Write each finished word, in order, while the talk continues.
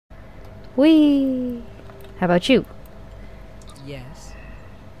Whee! How about you? Yes.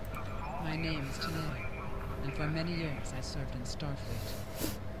 My name is Tanea, and for many years I served in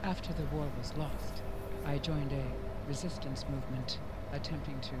Starfleet. After the war was lost, I joined a resistance movement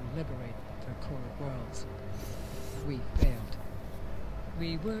attempting to liberate the core worlds. We failed.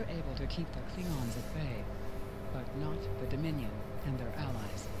 We were able to keep the Klingons at bay, but not the Dominion and their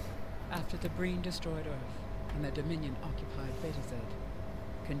allies. After the Breen destroyed Earth and the Dominion occupied Beta Z,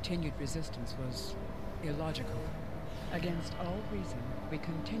 continued resistance was illogical. Against all reason, we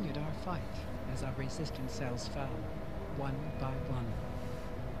continued our fight as our resistance cells fell, one by one.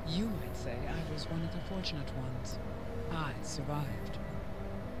 You might say I was one of the fortunate ones. I survived.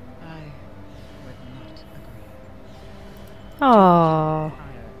 I would not agree. Oh,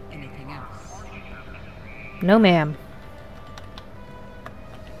 Do you require anything else? no ma'am.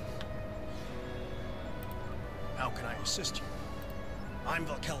 How can I assist you? I'm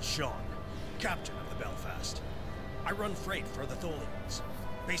Valkel Shawn, captain of the Belfast. I run freight for the Tholians.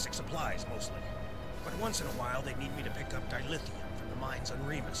 Basic supplies, mostly. But once in a while, they need me to pick up dilithium from the mines on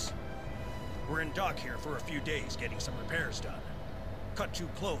Remus. We're in dock here for a few days getting some repairs done. Cut too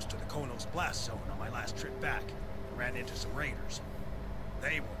close to the Konos blast zone on my last trip back. Ran into some raiders.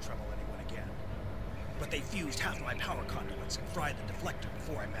 They won't trouble anyone again. But they fused half my power conduits and fried the deflector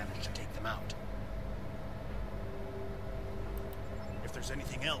before I managed to take them out. If there's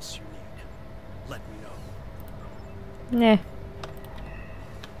anything else you need, let me know.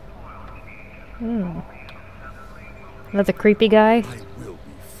 Nah. Another creepy guy? I will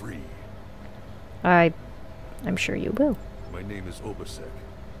be free. I'm sure you will. My name is Obasek.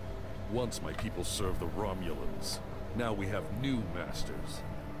 Once my people served the Romulans. Now we have new masters.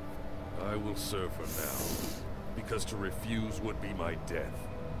 I will serve for now, because to refuse would be my death.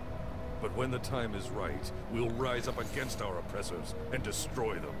 But when the time is right, we'll rise up against our oppressors and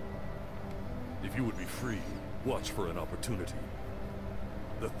destroy them. If you would be free, watch for an opportunity.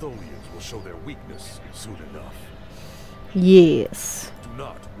 The Tholians will show their weakness soon enough. Yes. Do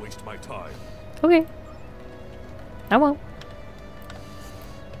not waste my time. Okay. I won't.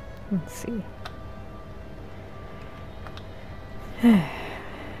 Let's see.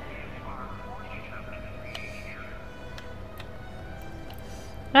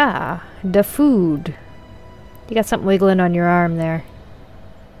 Ah, the food. You got something wiggling on your arm there.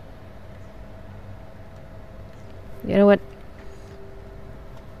 You know what?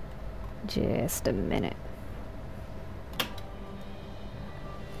 Just a minute.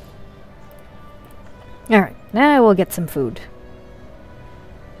 Alright, now we'll get some food.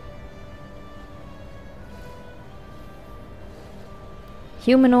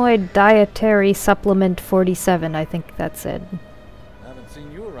 Humanoid dietary supplement 47, I think that's it. Haven't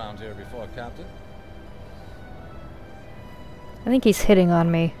seen you around here before, Captain. I think he's hitting on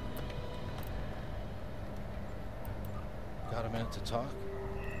me. Got a minute to talk?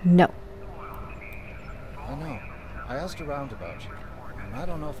 No. I know. I asked around about you. And I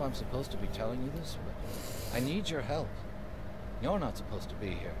don't know if I'm supposed to be telling you this, but I need your help. You're not supposed to be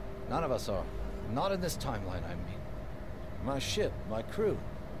here. None of us are. Not in this timeline, I mean. My ship, my crew.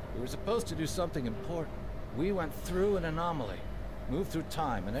 We were supposed to do something important. We went through an anomaly. Moved through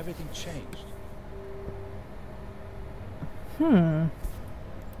time, and everything changed. We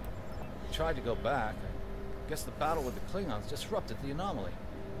tried to go back. I guess the battle with the Klingons disrupted the anomaly.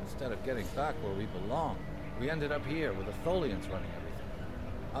 Instead of getting back where we belong, we ended up here with the Tholians running everything.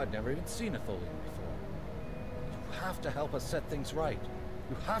 I'd never even seen a Tholian before. You have to help us set things right.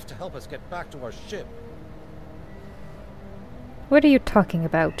 You have to help us get back to our ship. What are you talking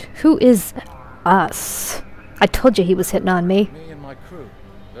about? Who is us? I told you he was hitting on me. Me and my crew.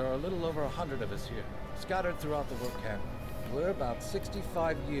 There are a little over 100 of us here, scattered throughout the volcano. We're about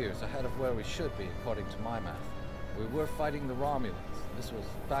 65 years ahead of where we should be, according to my math. We were fighting the Romulans. This was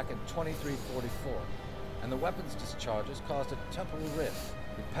back in 2344. And the weapons discharges caused a temporal rift.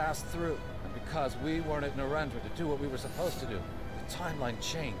 We passed through, and because we weren't at Narendra to do what we were supposed to do, the timeline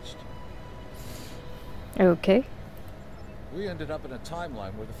changed. Okay. We ended up in a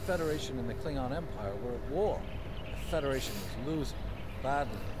timeline where the Federation and the Klingon Empire were at war. The Federation was losing,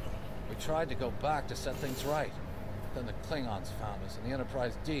 badly. We tried to go back to set things right. Then the Klingons found us in the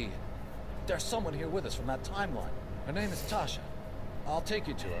Enterprise D. There's someone here with us from that timeline. Her name is Tasha. I'll take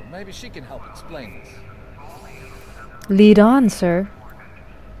you to her. Maybe she can help explain this. Lead on, sir.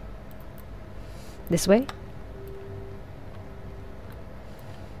 This way?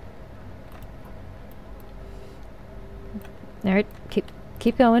 Alright,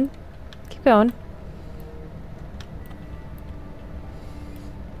 keep going. Keep going.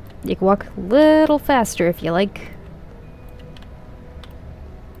 You can walk a little faster if you like.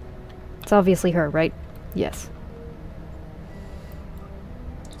 That's obviously her, right? Yes.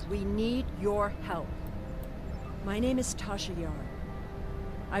 We need your help. My name is Tasha Yar.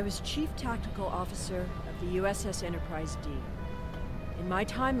 I was Chief Tactical Officer of the USS Enterprise D. In my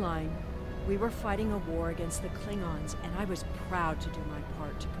timeline, we were fighting a war against the Klingons, and I was proud to do my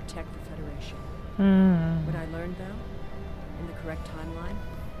part to protect the Federation. What I learned, though, in the correct timeline,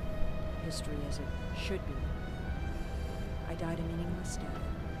 history as it should be, I died a meaningless death.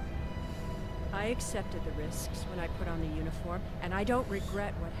 I accepted the risks when I put on the uniform, and I don't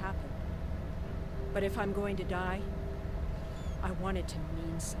regret what happened. But if I'm going to die, I want it to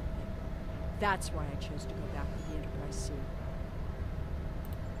mean something. That's why I chose to go back to the Enterprise C.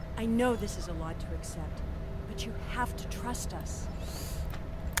 I know this is a lot to accept, but you have to trust us.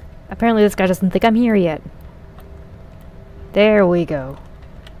 Apparently this guy doesn't think I'm here yet. There we go.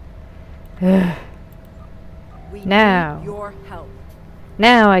 We Now. need your help.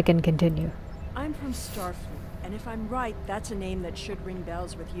 Now I can continue. I'm from Starfleet, and if I'm right, that's a name that should ring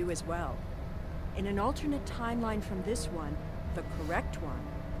bells with you as well. In an alternate timeline from this one, the correct one,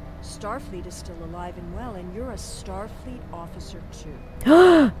 Starfleet is still alive and well, and you're a Starfleet officer too.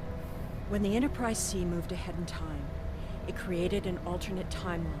 When the Enterprise C moved ahead in time, it created an alternate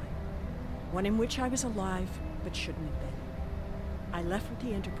timeline. One in which I was alive, but shouldn't have been. I left with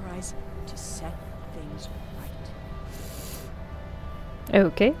the Enterprise to set things right.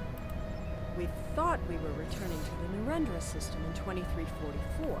 Okay. We thought we were returning to the Narendra system in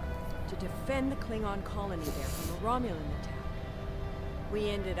 2344 to defend the Klingon colony there from a Romulan attack. We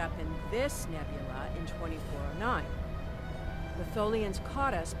ended up in this nebula in 2409. The Tholians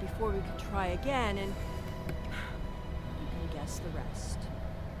caught us before we could try again, and you can guess the rest.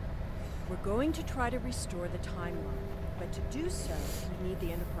 We're going to try to restore the timeline, but to do so, we need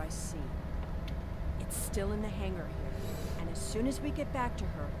the Enterprise C. It's still in the hangar here, and as soon as we get back to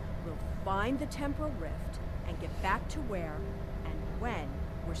her, we'll find the temporal rift and get back to where and when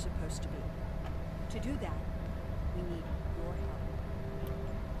we're supposed to be. To do that, we need your help.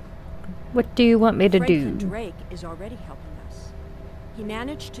 What do you want me to Franklin do? Drake is already helping us. He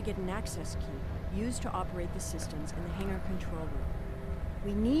managed to get an access key used to operate the systems in the hangar control room.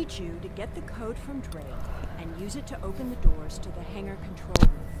 We need you to get the code from Drake and use it to open the doors to the hangar control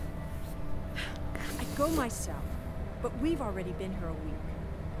room. I'd go myself, but we've already been here a week.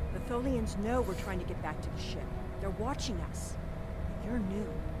 The Tholians know we're trying to get back to the ship. They're watching us. You're new.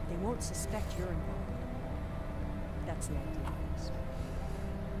 They won't suspect you're involved. That's the idea.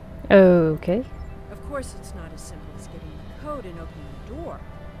 Okay. Of course, it's not as simple as getting the code and opening the door.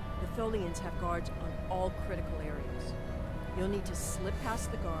 The Tholians have guards on all critical areas. You'll need to slip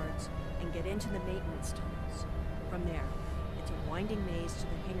past the guards and get into the maintenance tunnels. From there, it's a winding maze to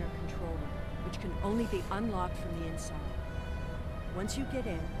the hangar control room, which can only be unlocked from the inside. Once you get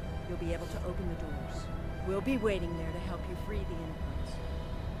in, you'll be able to open the doors. We'll be waiting there to help you free the Enterprise.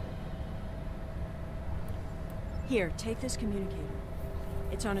 Here, take this communicator.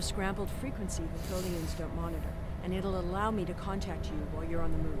 It's on a scrambled frequency the Tholians don't monitor, and it'll allow me to contact you while you're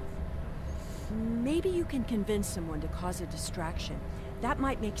on the move. Maybe you can convince someone to cause a distraction. That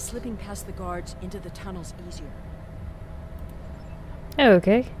might make slipping past the guards into the tunnels easier.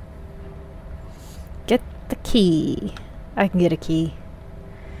 Okay. Get the key. I can get a key.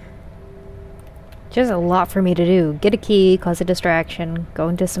 Just a lot for me to do. Get a key, cause a distraction, go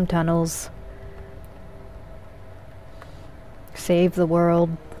into some tunnels. Save the world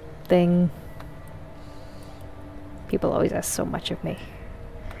thing. People always ask so much of me.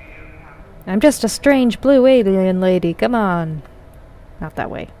 I'm just a strange blue alien lady, come on. Not that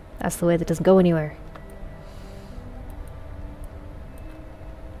way. That's the way that doesn't go anywhere.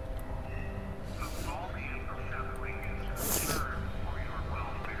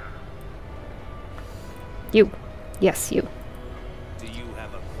 You. Yes, you. Do you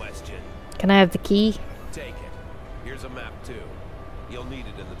have a question? Can I have the key? Take it. Here's a map too. You'll need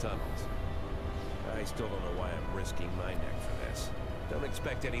it in the tunnels. I still don't know why I'm risking my neck for this. Don't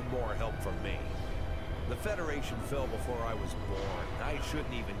expect any more help from me. The Federation fell before I was born. I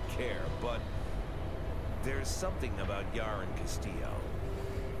shouldn't even care, but there's something about Yar and Castillo.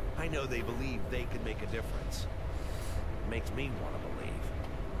 I know they believe they can make a difference. It makes me want to believe.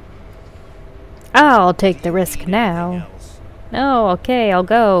 I'll take the risk now. No, okay, I'll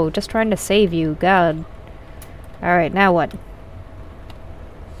go. Just trying to save you, God. Alright, now what?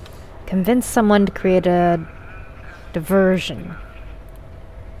 Convince someone to create a diversion.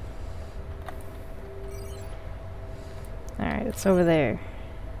 Alright, it's over there.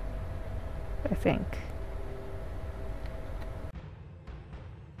 I think.